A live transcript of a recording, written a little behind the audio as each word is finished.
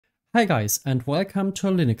Hi guys and welcome to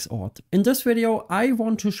LinuxOrt. In this video I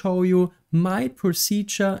want to show you my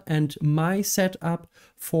procedure and my setup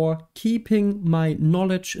for keeping my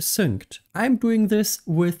knowledge synced. I'm doing this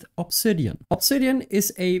with Obsidian. Obsidian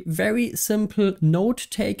is a very simple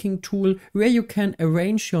note-taking tool where you can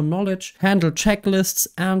arrange your knowledge, handle checklists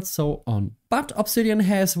and so on. But Obsidian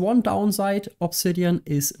has one downside: Obsidian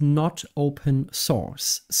is not open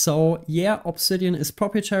source. So yeah, Obsidian is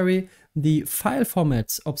proprietary. The file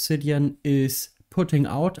formats Obsidian is putting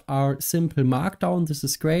out are simple markdown. This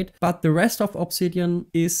is great, but the rest of Obsidian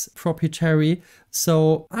is proprietary.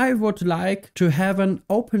 So I would like to have an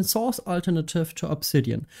open source alternative to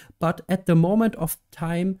Obsidian, but at the moment of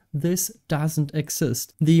time this doesn't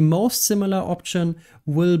exist. The most similar option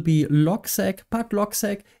will be Logseq, but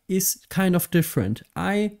Logseq is kind of different.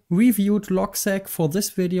 I reviewed Logseq for this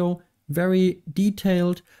video, very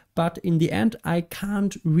detailed, but in the end I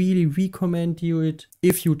can't really recommend you it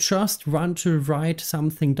if you just want to write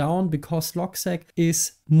something down, because Logseq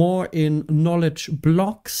is more in knowledge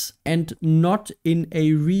blocks and not in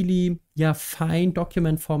a really fine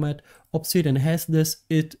document format. Obsidian has this.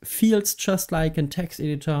 It feels just like a text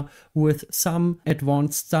editor with some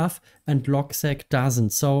advanced stuff, and Logseq doesn't.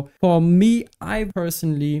 So for me, I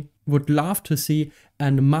personally would love to see a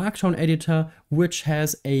markdown editor which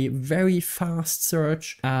has a very fast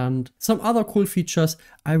search and some other cool features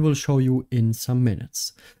I will show you in some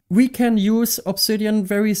minutes. We can use Obsidian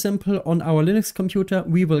very simple on our Linux computer.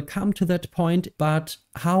 We will come to that point, but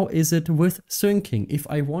how is it with syncing? If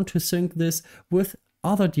I want to sync this with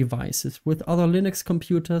other devices, with other Linux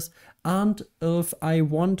computers, and if I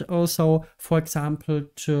want also, for example,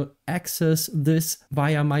 to access this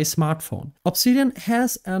via my smartphone. Obsidian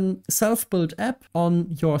has a self-built app on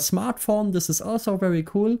your smartphone. This is also very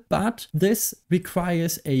cool, but this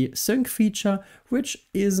requires a sync feature which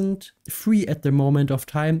isn't free at the moment of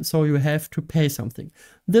time, so you have to pay something.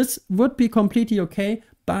 This would be completely okay,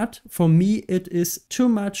 but for me it is too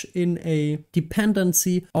much in a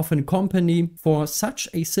dependency of a company for such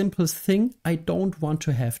a simple thing. I don't want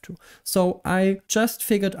to have to. So I just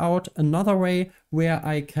figured out another way where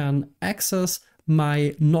I can access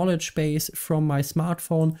my knowledge base from my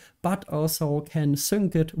smartphone, but also can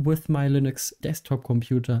sync it with my Linux desktop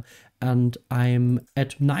computer. And I'm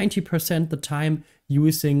at 90% the time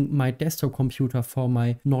using my desktop computer for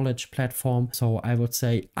my knowledge platform. So I would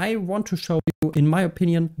say I want to show you, in my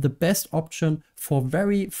opinion, the best option for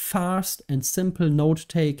very fast and simple note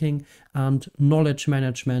taking and knowledge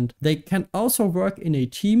management. They can also work in a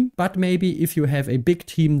team, but maybe if you have a big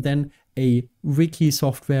team, then a wiki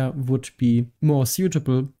software would be more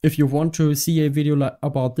suitable. If you want to see a video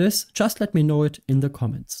about this, just let me know it in the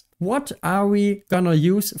comments. What are we gonna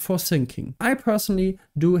use for syncing? I personally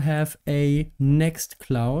do have a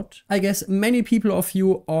Nextcloud. I guess many people of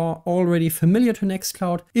you are already familiar to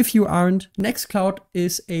Nextcloud. If you aren't, Nextcloud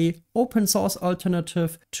is a open source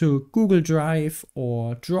alternative to Google Drive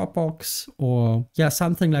or Dropbox or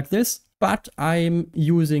something like this. But I'm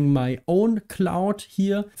using my own cloud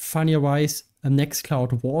here. Funny-wise,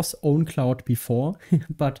 Nextcloud was own cloud before,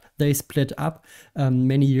 but they split up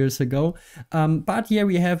many years ago. But here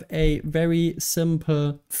we have a very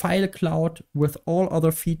simple file cloud with all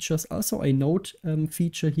other features, also a note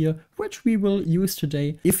feature here, which we will use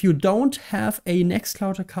today. If you don't have a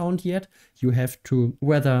Nextcloud account yet, you have to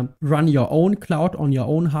whether run your own cloud on your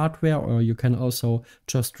own hardware, or you can also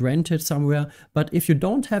just rent it somewhere. But if you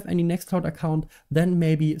don't have any Nextcloud account, then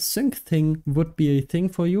maybe SyncThing would be a thing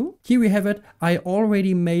for you. Here we have it. I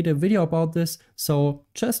already made a video about this, so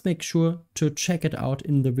just make sure to check it out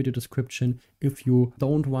in the video description if you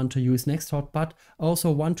don't want to use Nextcloud but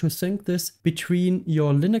also want to sync this between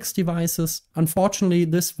your Linux devices. Unfortunately,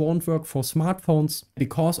 this won't work for smartphones,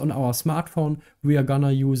 because on our smartphone we are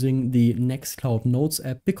gonna using the Nextcloud Notes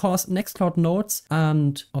app, because Nextcloud Notes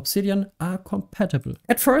and Obsidian are compatible.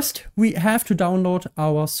 At first, we have to download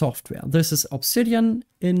our software. This is Obsidian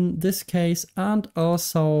in this case, and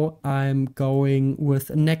also I'm going with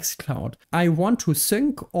Nextcloud. I want to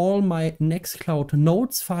sync all my Nextcloud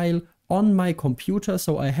Notes file on my computer,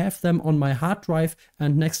 so I have them on my hard drive,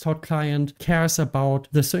 and Nextcloud client cares about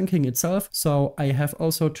the syncing itself. So I have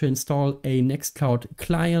also to install a Nextcloud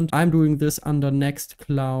client. I'm doing this under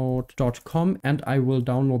nextcloud.com, and I will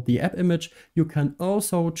download the app image. You can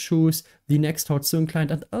also choose the Nextcloud sync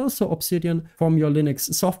client and also Obsidian from your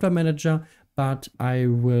Linux software manager. but I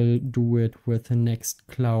will do it with the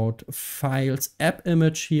Nextcloud Files app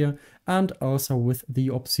image here and also with the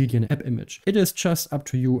Obsidian app image. It is just up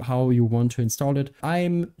to you how you want to install it.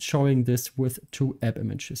 I'm showing this with 2 app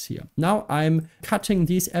images here. Now I'm cutting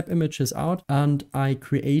these app images out and I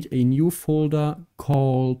create a new folder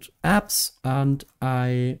called apps and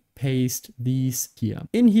I paste these here.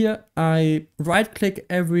 In here, I right click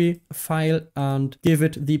every file and give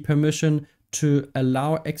it the permission to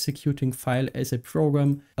allow executing file as a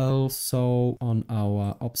program, also on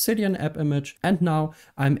our Obsidian app image. And now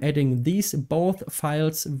I'm adding these both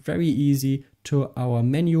files very easy to our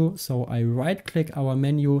menu. So I right click our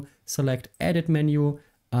menu, select edit menu,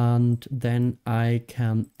 and then I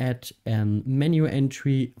can add a menu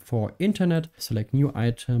entry for internet, select new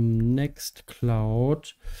item,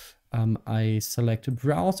 Nextcloud. I select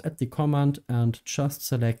browse at the command and just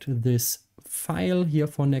select this file here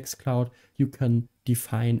for Nextcloud. You can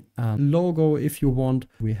define a logo if you want.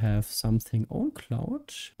 We have something on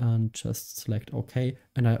cloud and just select OK.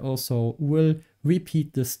 And I also will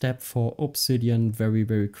repeat this step for Obsidian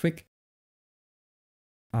very quick.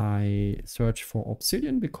 I search for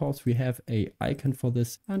Obsidian because we have a icon for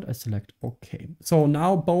this and I select OK. So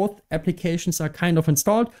now both applications are kind of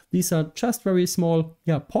installed. These are just very small,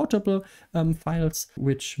 portable files,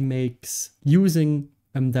 which makes using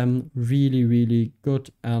them really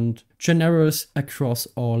good and generous across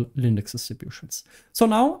all Linux distributions. So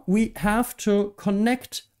now we have to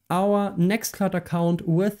connect our Nextcloud account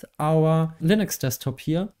with our Linux desktop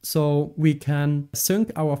here, so we can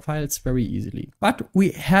sync our files very easily. But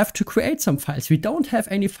we have to create some files. We don't have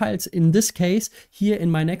any files in this case here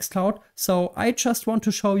in my Nextcloud, so I just want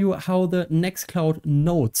to show you how the Nextcloud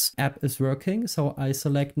Notes app is working. So I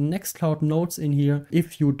select Nextcloud Notes in here.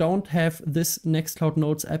 If you don't have this Nextcloud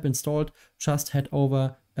Notes app installed, just head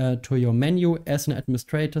over to your menu as an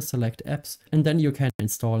administrator, select apps, and then you can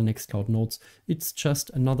install Nextcloud Notes. It's just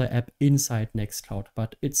another app inside Nextcloud,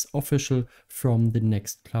 but it's official from the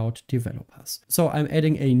Nextcloud developers. So I'm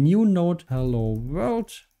adding a new node, hello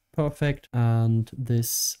world, perfect, and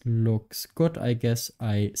this looks good. I guess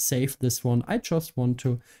I saved this one. I just want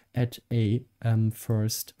to add a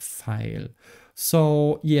first file.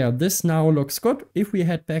 So yeah, this now looks good. If we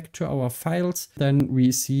head back to our files, then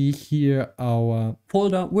we see here our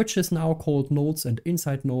folder, which is now called Notes, and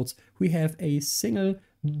inside Notes, we have a single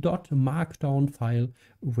 .markdown file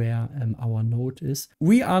where our node is.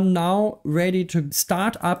 We are now ready to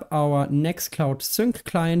start up our Nextcloud sync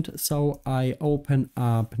client. So I open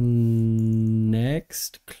up Nextcloud.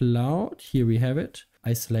 Here we have it.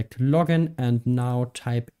 I select login and now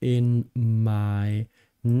type in my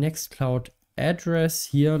Nextcloud address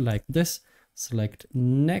here like this, select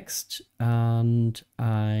next, and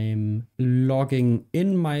I'm logging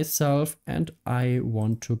in myself and I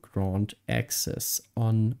want to grant access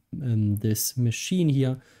on this machine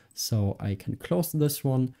here. So I can close this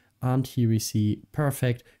one and here we see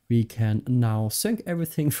perfect. We can now sync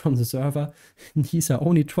everything from the server. These are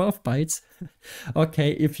only 12 bytes.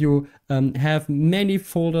 Okay, if you have many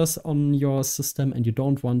folders on your system and you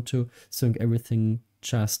don't want to sync everything,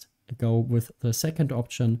 just go with the second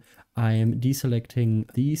option. I am deselecting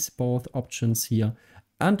these both options here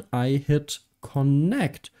and I hit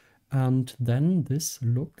connect, and then this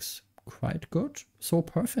looks quite good. So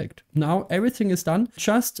perfect. Now everything is done.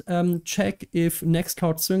 Just check if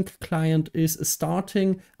Nextcloud Sync client is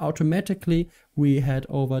starting automatically. We head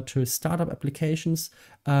over to startup applications.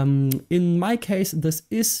 In my case, this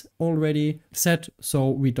is already set, so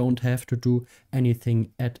we don't have to do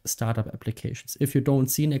anything at startup applications. If you don't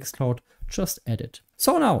see Nextcloud, just add it.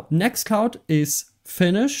 So now Nextcloud is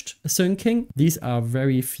finished syncing. These are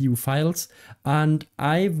very few files, and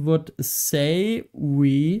I would say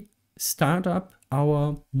we start up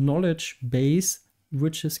our knowledge base,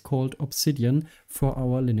 which is called Obsidian, for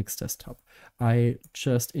our Linux desktop. I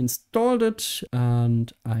just installed it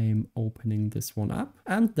and I'm opening this one up,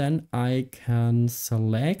 and then I can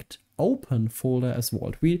select open folder as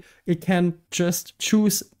vault. It can just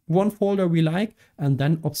choose one folder we like, and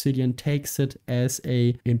then Obsidian takes it as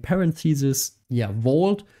a, in parentheses,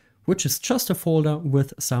 vault, which is just a folder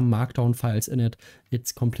with some markdown files in it.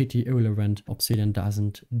 It's completely irrelevant. Obsidian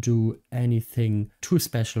doesn't do anything too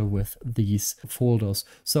special with these folders.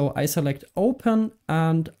 So I select open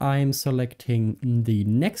and I'm selecting the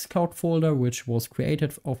Nextcloud folder, which was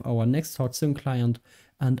created of our Nextcloud sync client,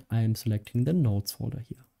 and I'm selecting the notes folder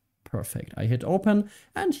here. Perfect. I hit open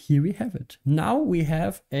and here we have it. Now we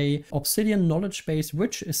have a Obsidian knowledge base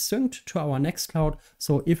which is synced to our Nextcloud.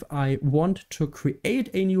 So if I want to create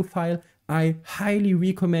a new file, I highly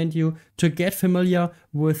recommend you to get familiar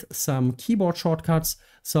with some keyboard shortcuts.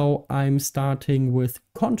 So I'm starting with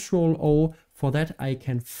Control O. For that, I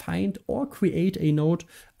can find or create a note.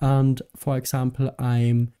 And for example,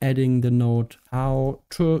 I'm adding the note how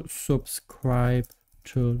to subscribe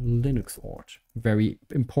to Linuxort. Very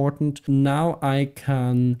important. Now I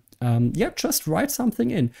can just write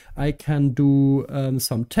something in. I can do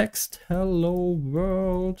some text, hello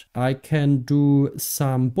world. I can do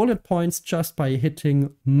some bullet points just by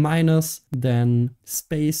hitting minus, then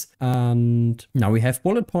space. And now we have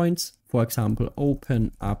bullet points. For example,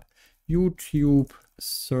 open up YouTube,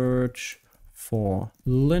 search for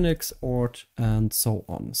Linuxort, and so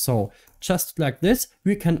on. So just like this,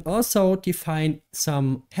 we can also define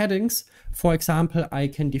some headings. For example, I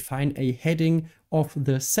can define a heading of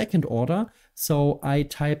the second order. So I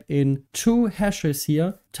type in 2 hashes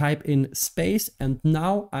here, type in space, and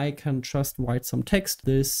now I can just write some text.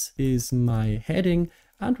 This is my heading.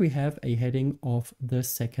 And we have a heading of the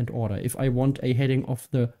second order. If I want a heading of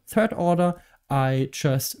the third order, I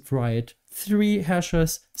just write 3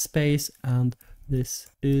 hashes, space, and this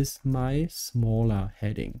is my smaller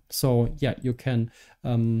heading. So yeah, you can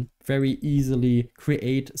very easily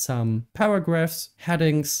create some paragraphs,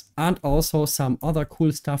 headings, and also some other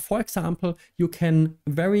cool stuff. For example, you can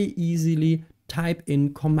very easily type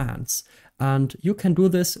in commands. And you can do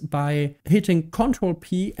this by hitting Ctrl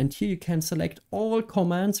P, and here you can select all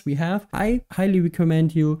commands we have. I highly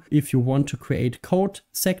recommend you, if you want to create code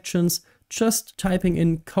sections, just typing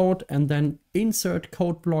in code and then insert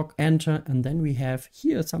code block, enter, and then we have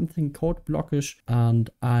here something code blockish, and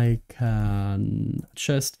I can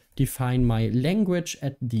just define my language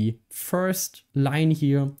at the first line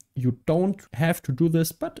here. You don't have to do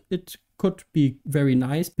this, but it could be very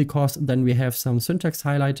nice because then we have some syntax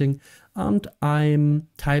highlighting, and I'm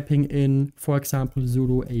typing in, for example,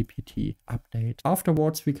 sudo apt update.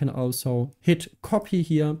 Afterwards, we can also hit copy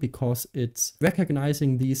here because it's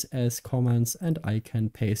recognizing these as commands, and I can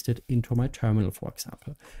paste it into my terminal, for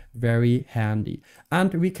example. Very handy.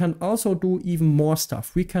 And we can also do even more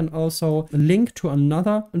stuff. We can also link to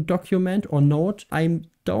another document or note. I'm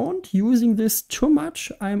don't using this too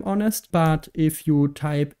much, I'm honest, but if you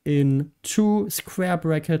type in 2 square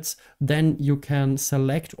brackets, then you can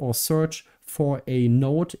select or search for a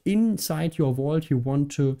node inside your vault you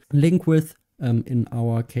want to link with. In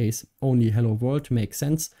our case, only hello world makes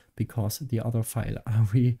sense because the other file are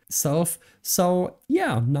we self. So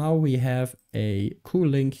yeah, now we have a cool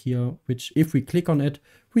link here, which if we click on it,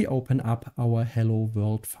 we open up our hello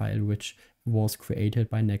world file, which was created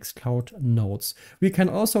by Nextcloud Notes. We can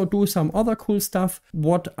also do some other cool stuff.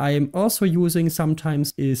 What I'm also using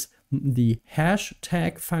sometimes is the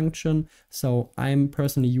hashtag function. So I'm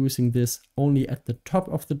personally using this only at the top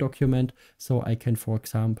of the document. So I can, for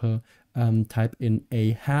example, type in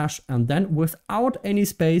a hash, and then without any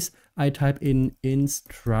space, I type in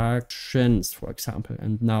instructions, for example.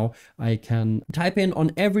 And now I can type in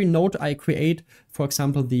on every node I create, for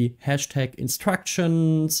example, the hashtag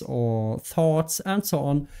instructions or thoughts and so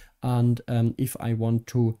on. And if I want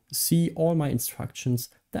to see all my instructions,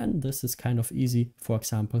 then this is kind of easy, for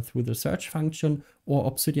example, through the search function. Or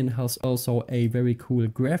Obsidian has also a very cool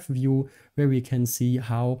graph view where we can see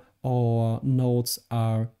how our nodes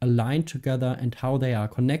are aligned together and how they are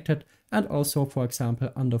connected. And also, for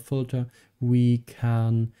example, under filter, we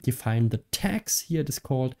can define the tags. Here it is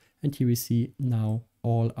called, and here we see now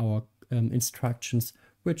all our instructions,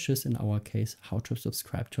 which is in our case how to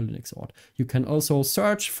subscribe to Linuxort. You can also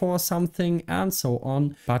search for something and so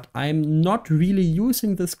on, but I'm not really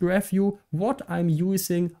using this graph view. What I'm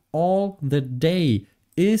using all the day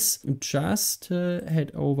is just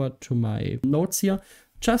head over to my notes here,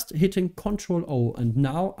 just hitting Ctrl O, and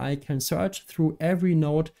now I can search through every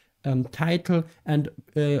node title and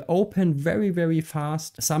open very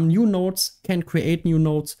fast some new nodes, can create new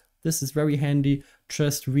nodes. This is very handy.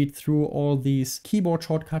 Just read through all these keyboard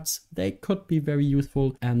shortcuts. They could be very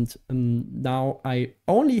useful. And now I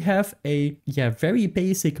only have a very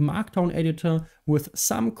basic markdown editor with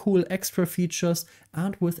some cool extra features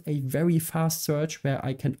and with a very fast search where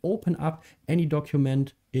I can open up any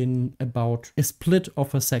document in about a split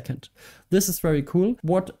of a second. This is very cool.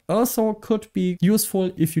 What also could be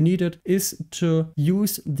useful if you need it is to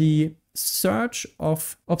use the search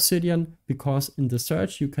of Obsidian, because in the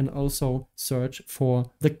search you can also search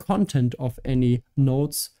for the content of any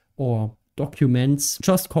nodes or documents,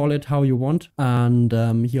 just call it how you want. And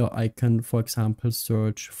here I can, for example,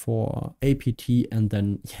 search for apt, and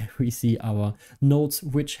then we see our notes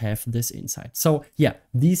which have this inside. So yeah,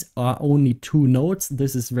 these are only 2 notes.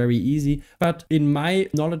 This is very easy, but in my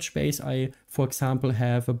knowledge base, I, for example,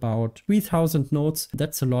 have about 3000 notes.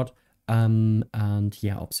 That's a lot. And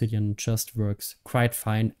yeah, Obsidian just works quite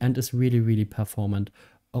fine and is really, really performant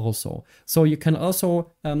also. So you can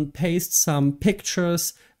also paste some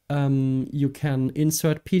pictures. You can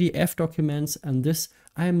insert PDF documents, and this,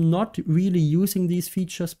 I'm not really using these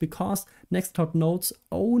features because Nextcloud Notes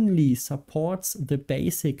only supports the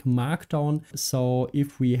basic Markdown. So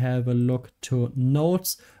if we have a look to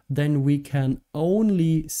Notes, then we can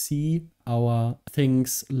only see our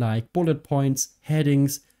things like bullet points,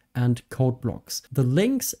 headings, and code blocks. The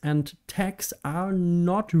links and tags are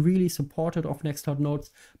not really supported of Nextcloud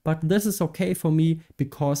Notes, but this is okay for me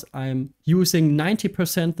because I'm using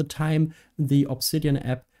 90% the time the Obsidian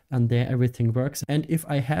app, and there everything works. And if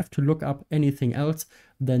I have to look up anything else,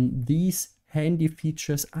 then these handy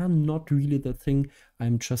features are not really the thing.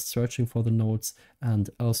 I'm just searching for the notes, and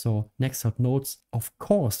also Nextcloud Notes, of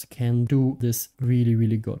course, can do this really,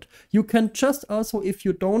 really good. You can just also, if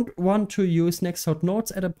you don't want to use Nextcloud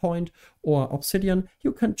Notes at a point or Obsidian,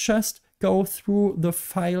 you can just go through the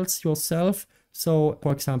files yourself. So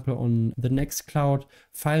for example, on the Nextcloud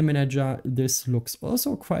file manager, this looks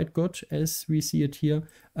also quite good as we see it here.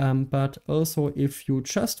 But also if you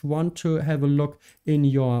just want to have a look in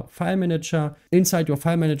your file manager, inside your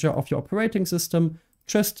file manager of your operating system,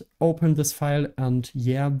 just open this file, and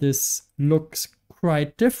yeah, this looks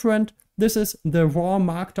quite different. This is the raw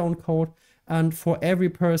Markdown code. And for every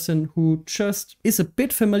person who just is a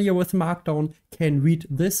bit familiar with Markdown can read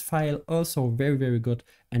this file also very, very good.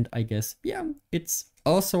 And I guess, yeah, it's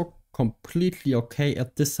also completely okay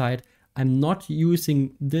at this side. I'm not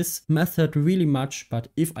using this method really much, but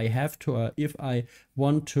if I have to, if I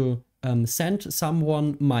want to send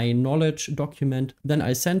someone my knowledge document, then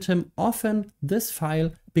I send him often this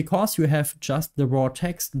file, because you have just the raw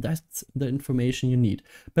text. That's the information you need.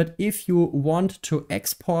 But if you want to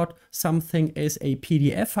export something as a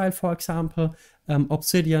PDF file, for example,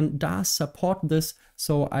 Obsidian does support this.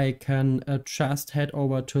 So I can just head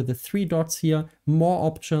over to the 3 dots here, more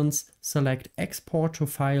options, select export to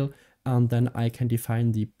file, and then I can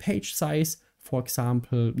define the page size. For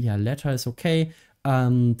example, yeah, letter is okay.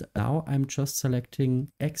 And now I'm just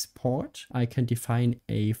selecting export. I can define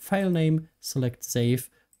a file name, select save,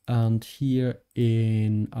 and here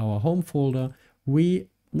in our home folder, we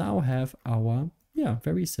now have our, yeah,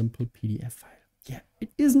 very simple PDF file. Yeah,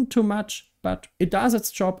 it isn't too much, but it does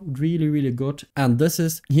its job really, really good. And this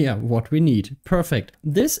is, yeah, what we need. Perfect.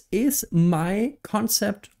 This is my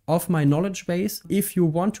concept of my knowledge base. If you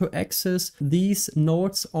want to access these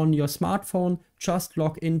notes on your smartphone, just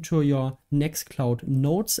log into your Nextcloud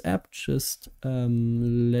Notes app. Just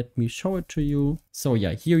let me show it to you. So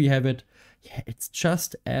yeah, here you have it. Yeah, it's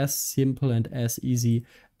just as simple and as easy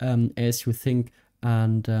as you think.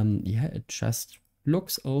 And yeah, it just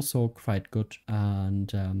looks also quite good.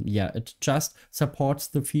 And yeah, it just supports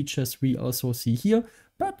the features we also see here.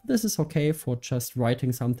 But this is okay for just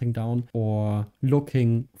writing something down or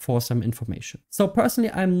looking for some information. So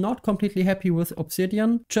personally, I'm not completely happy with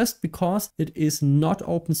Obsidian just because it is not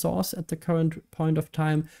open source at the current point of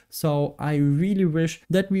time. So I really wish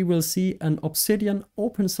that we will see an Obsidian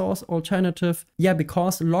open source alternative. Yeah,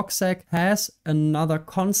 because Logseq has another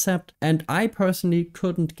concept, and I personally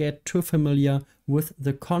couldn't get too familiar with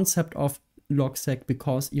the concept of Logseq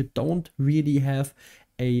because you don't really have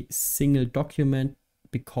a single document,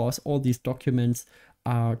 because all these documents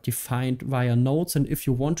are defined via notes. And if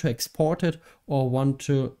you want to export it or want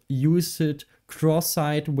to use it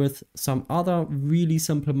cross-site with some other really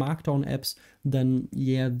simple Markdown apps, then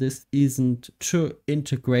yeah, this isn't too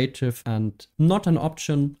integrative and not an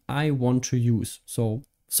option I want to use. So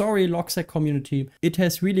sorry, Logseq community, it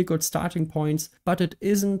has really good starting points, but it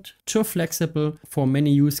isn't too flexible for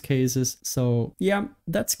many use cases. So yeah,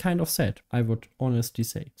 that's kind of sad, I would honestly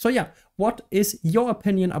say. So yeah, what is your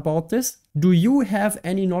opinion about this? Do you have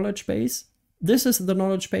any knowledge base? This is the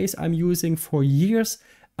knowledge base I'm using for years,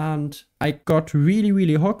 and I got really,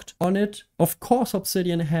 really hooked on it. Of course,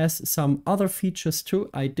 Obsidian has some other features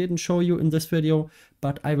too I didn't show you in this video,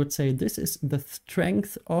 but I would say this is the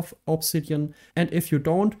strength of Obsidian. And if you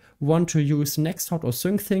don't want to use Nextcloud or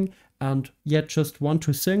SyncThing and yet just want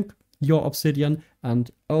to sync your Obsidian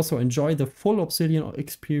and also enjoy the full Obsidian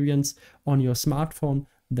experience on your smartphone,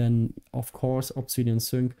 then of course Obsidian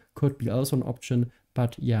Sync could be also an option.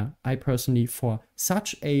 But yeah, I personally, for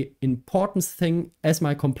such a important thing as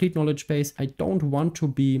my complete knowledge base, I don't want to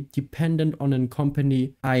be dependent on a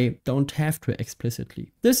company I don't have to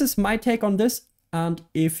explicitly. This is my take on this. And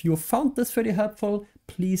if you found this video helpful,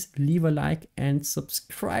 please leave a like and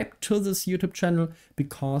subscribe to this YouTube channel,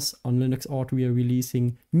 because on Linuxort we are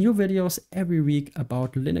releasing new videos every week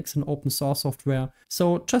about Linux and open source software.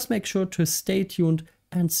 So just make sure to stay tuned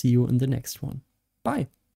and see you in the next one. Bye.